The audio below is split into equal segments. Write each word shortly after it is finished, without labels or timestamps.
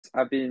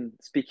I've been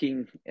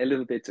speaking a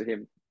little bit to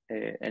him,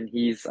 and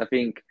he's, I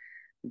think,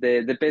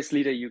 the best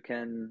leader you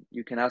can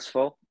ask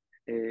for.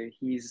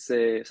 He's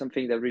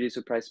something that really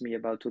surprised me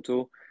about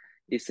Toto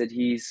is that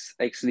he's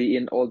actually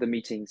in all the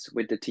meetings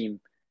with the team.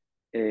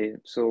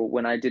 So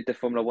when I did the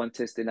Formula One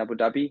test in Abu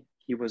Dhabi,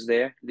 he was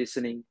there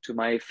listening to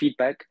my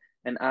feedback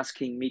and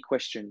asking me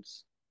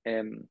questions.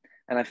 And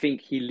I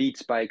think he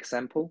leads by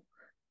example,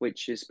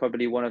 which is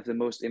probably one of the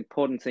most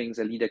important things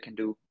a leader can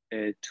do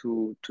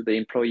to the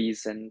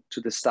employees and to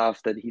the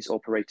staff that he's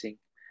operating,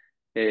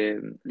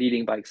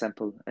 leading by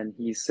example. And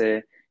he's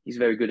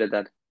very good at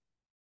that.